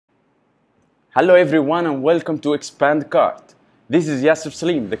Hello everyone and welcome to ExpandCart. This is Yasser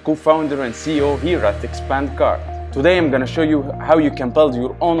Salim, the co-founder and CEO here at ExpandCart. Today I'm going to show you how you can build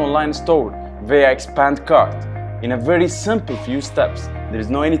your own online store via ExpandCart in a very simple few steps. There is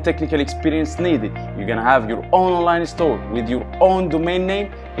no any technical experience needed. You're going to have your own online store with your own domain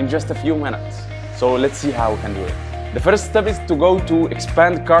name in just a few minutes. So let's see how we can do it. The first step is to go to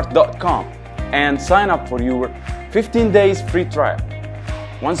expandcart.com and sign up for your 15 days free trial.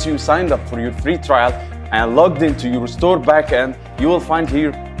 Once you signed up for your free trial and logged into your store backend, you will find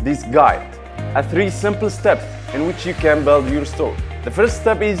here this guide. 3 simple steps in which you can build your store. The first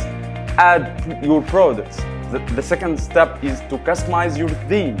step is add your products. The second step is to customize your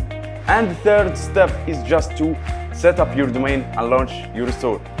theme. And the third step is just to set up your domain and launch your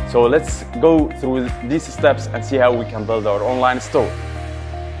store. So let's go through these steps and see how we can build our online store.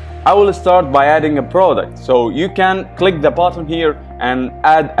 I will start by adding a product. So you can click the button here and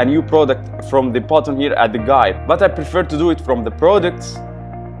add a new product from the button here at the guide. But I prefer to do it from the products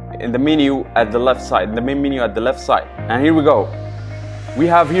in the menu at the left side, the main menu at the left side. And here we go. We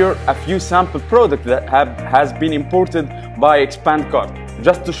have here a few sample products that has been imported by ExpandCart,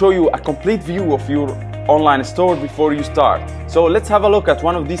 just to show you a complete view of your online store before you start. So let's have a look at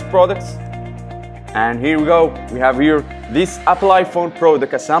one of these products. And here we go. We have here this Apple iPhone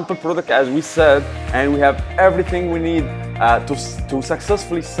product, a sample product as we said, and we have everything we need to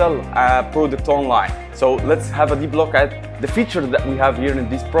successfully sell a product online. So let's have a deep look at the features that we have here in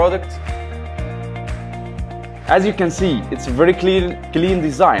this product. As you can see, it's a very clean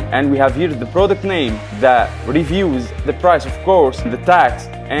design, and we have here the product name, the reviews, the price of course, the tax,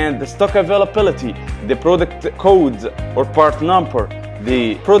 and the stock availability, the product code or part number,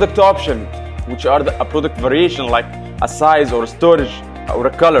 the product option, which are a product variation like a size or a storage or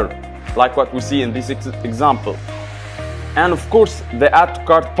a color, like what we see in this example. And of course the add to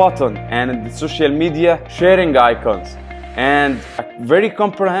cart button and the social media sharing icons, and a very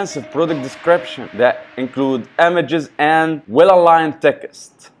comprehensive product description that include images and well-aligned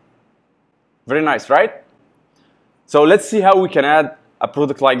text. Very nice, right? So let's see how we can add a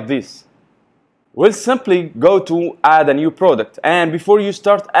product like this. We'll simply go to add a new product, and before you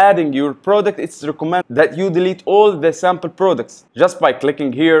start adding your product, it's recommended that you delete all the sample products just by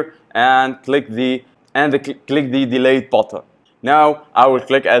clicking here and click the delete button. Now I will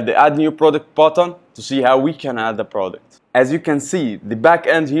click at the add new product button to see how we can add the product. As you can see, the back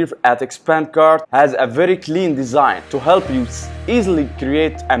end here at ExpandCart has a very clean design to help you easily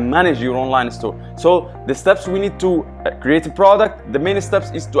create and manage your online store. So the steps we need to create a product, the main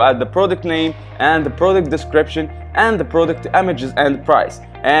steps is to add the product name and the product description and the product images and price.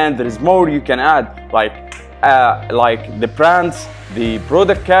 And there is more you can add, like the brands, the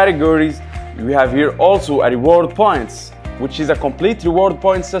product categories. We have here also a reward points, which is a complete reward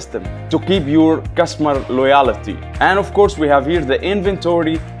point system to keep your customer loyalty. And of course we have here the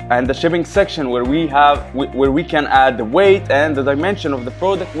inventory and the shipping section where we can add the weight and the dimension of the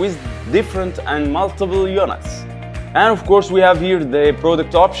product with different and multiple units. And of course we have here the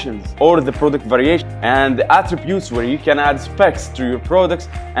product options or the product variation and the attributes where you can add specs to your products,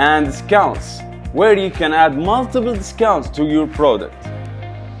 and discounts where you can add multiple discounts to your product.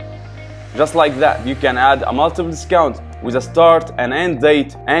 Just like that, you can add a multiple discount with a start and end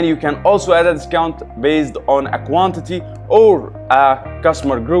date, and you can also add a discount based on a quantity or a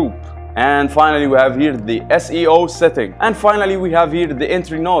customer group. And finally we have here the SEO setting, and finally we have here the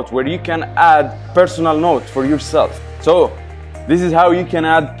entry note where you can add personal note for yourself. So this is how you can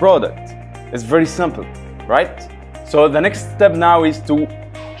add product. It's very simple, right? So the next step now is to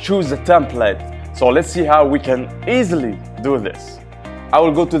choose a template. So let's see how we can easily do this. I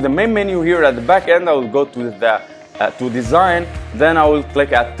will go to the main menu here at the back end. I will go to to design, then I will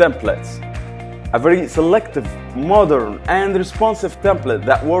click at templates. A very selective, modern and responsive template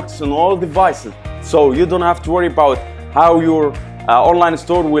that works on all devices, so you don't have to worry about how your online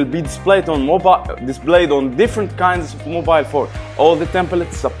store will be displayed on different kinds of mobile phones. All the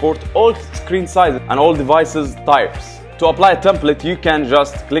templates support all screen sizes and all devices types. To apply a template, you can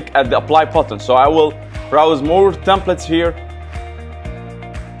just click at the apply button. So I will browse more templates here.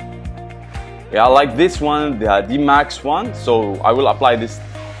 Yeah, I like this one, the D-Max one, so I will apply this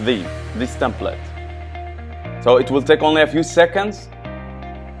template. So it will take only a few seconds.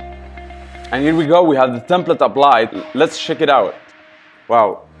 And here we go, we have the template applied. Let's check it out.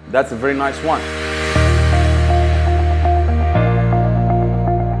 Wow, that's a very nice one.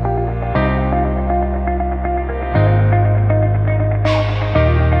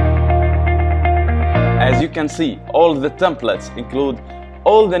 As you can see, all the templates include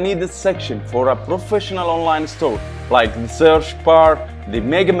all the needed section for a professional online store, like the search bar, the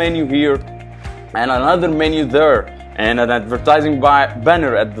mega menu here, and another menu there, and an advertising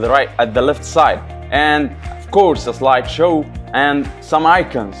banner at the left side, and of course a slideshow and some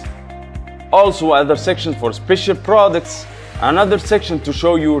icons. Also other sections for special products, another section to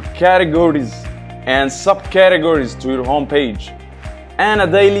show your categories and subcategories to your homepage, and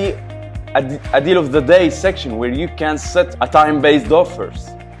a deal of the day section where you can set a time-based offers,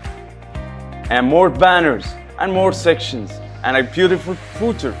 and more banners and more sections, and a beautiful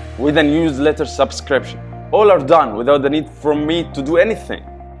footer with a newsletter subscription. All are done without the need from me to do anything.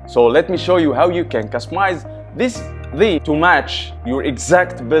 So let me show you how you can customize this theme to match your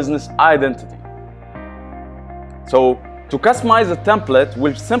exact business identity. So to customize a template,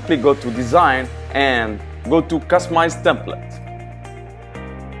 we'll simply go to design and go to customize template.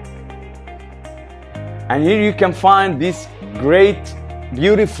 And here you can find this great,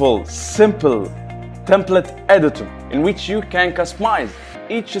 beautiful, simple template editor in which you can customize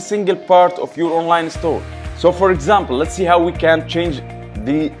each single part of your online store. So for example, let's see how we can change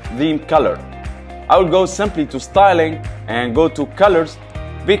the theme color. I will go simply to styling and go to colors,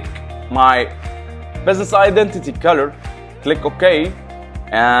 pick my business identity color, click OK,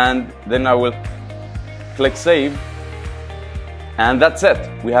 and then I will click save, and that's it.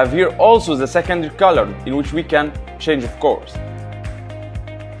 We have here also the secondary color in which we can change, of course,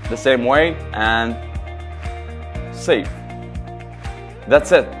 the same way, and save.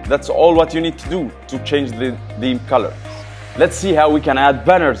 That's it. That's all what you need to do to change the theme color. Let's see how we can add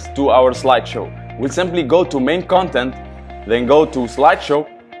banners to our slideshow. We'll simply go to main content, then go to slideshow,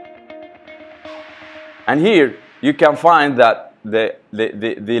 and here you can find that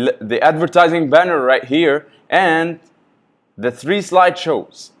the advertising banner right here and the 3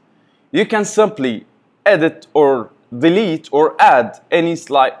 slideshows. You can simply edit or delete or add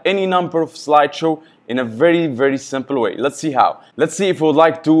any number of slideshow in a very simple way. Let's see how. Let's see if we would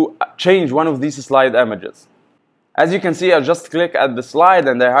like to change one of these slide images. As you can see, I just click at the slide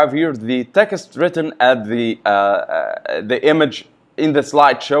and I have here the text written at the image in the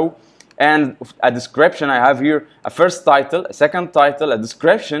slideshow, and a description. I have here a first title, a second title, a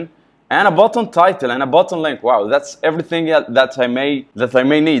description, and a button title and a button link. Wow, that's everything that I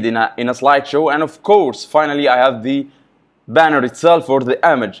may need in a slideshow. And of course, finally, I have the banner itself or the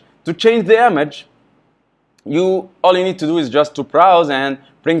image. To change the image, all you need to do is just to browse and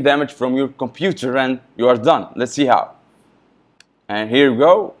bring the image from your computer, and you are done. Let's see how. And here we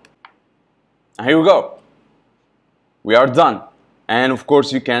go. And here we go. We are done. And of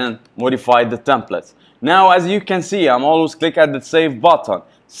course, you can modify the templates. Now, as you can see, I'm always click at the save button.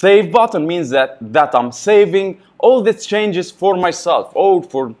 Save button means that I'm saving all these changes for myself or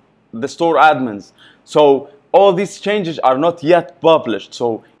for the store admins. So all these changes are not yet published.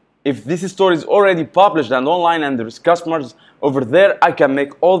 So if this store is already published and online and there's customers over there, I can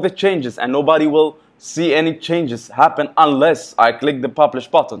make all the changes and nobody will see any changes happen unless I click the publish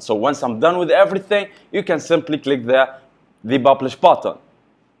button. So once I'm done with everything, you can simply click the publish button.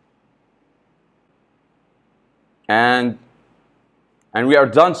 And we are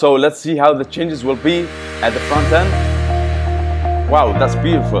done. So let's see how the changes will be at the front end. Wow, that's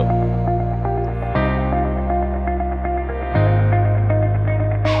beautiful.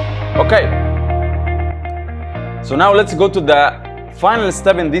 Okay, so now let's go to the final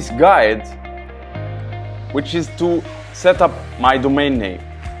step in this guide, which is to set up my domain name.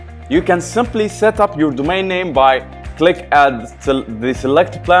 You can simply set up your domain name by click at the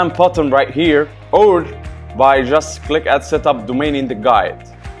select plan button right here, or by just click at setup domain in the guide.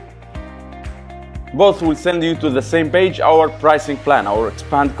 Both will send you to the same page, our pricing plan, our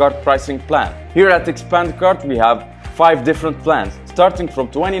ExpandCart pricing plan. Here at ExpandCart we have 5 different plans, starting from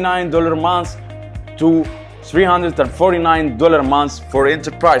 $29 a month to $349 a month for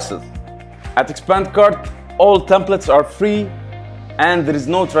enterprises. At ExpandCart, all templates are free and there is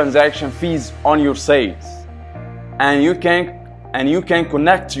no transaction fees on your sales. And you can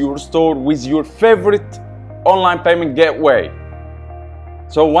connect your store with your favorite online payment gateway.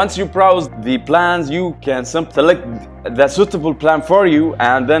 So once you browse the plans, you can simply select the suitable plan for you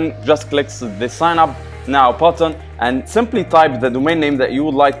and then just click the sign up now button and simply type the domain name that you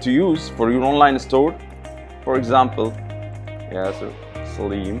would like to use for your online store. For example, so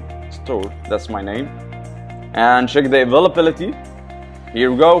Salim Store, that's my name. And check the availability.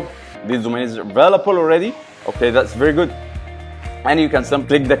 Here we go. This domain is available already. Okay, that's very good. And you can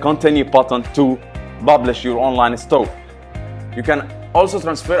simply click the continue button to publish your online store. You can also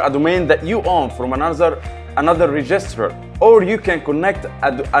transfer a domain that you own from another registrar, or you can connect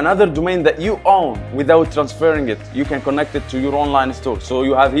another domain that you own without transferring it. You can connect it to your online store. So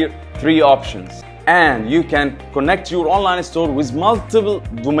you have here 3 options, and you can connect your online store with multiple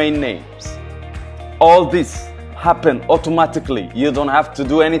domain names. all this happen automatically. You don't have to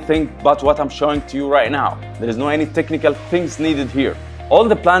do anything but what I'm showing to you right now. There is no any technical things needed here. All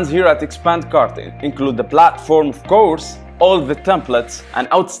the plans here at ExpandCart include the platform, of course, all the templates, and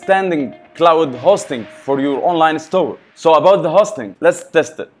outstanding cloud hosting for your online store. So about the hosting, let's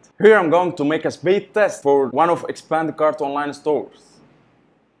test it. Here I'm going to make a speed test for one of ExpandCart online stores.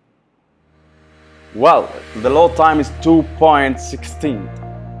 Well, the load time is 2.16.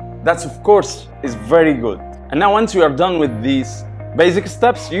 That's of course is very good. And now once you are done with these basic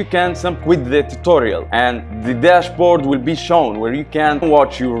steps, you can simply quit the tutorial and the dashboard will be shown where you can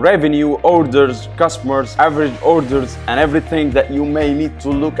watch your revenue, orders, customers, average orders, and everything that you may need to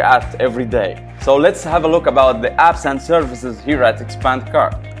look at every day. So let's have a look about the apps and services here at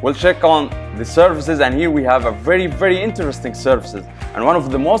ExpandCart. We'll check on the services, and here we have a very interesting services. And one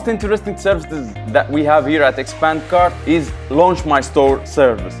of the most interesting services that we have here at ExpandCart is Launch My Store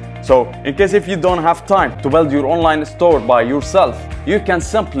service. So in case if you don't have time to build your online store by yourself, you can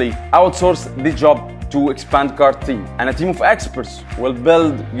simply outsource the job to ExpandCart team, and a team of experts will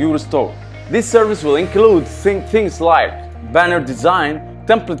build your store. This service will include things like banner design,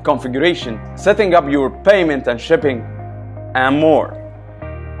 template configuration, setting up your payment and shipping, and more.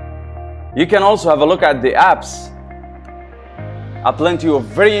 You can also have a look at the apps. Plenty of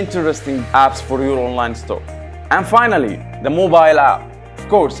very interesting apps for your online store. And finally, the mobile app. Of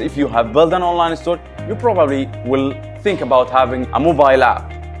course, if you have built an online store, you probably will think about having a mobile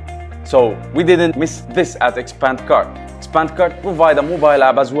app. So we didn't miss this at ExpandCart. ExpandCart provide a mobile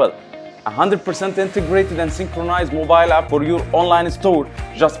app as well. 100% integrated and synchronized mobile app for your online store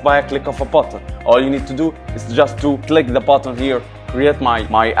just by a click of a button. All you need to do is just to click the button here, create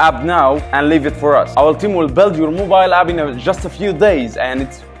my app now, and leave it for us. Our team will build your mobile app in just a few days, and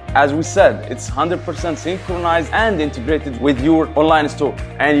it's, as we said, it's 100% synchronized and integrated with your online store,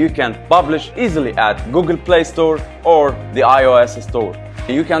 and you can publish easily at Google Play Store or the iOS Store.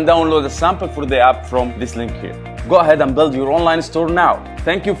 You can download a sample for the app from this link here. Go ahead and build your online store now.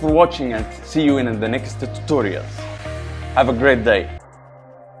 Thank you for watching, and see you in the next tutorials. Have a great day.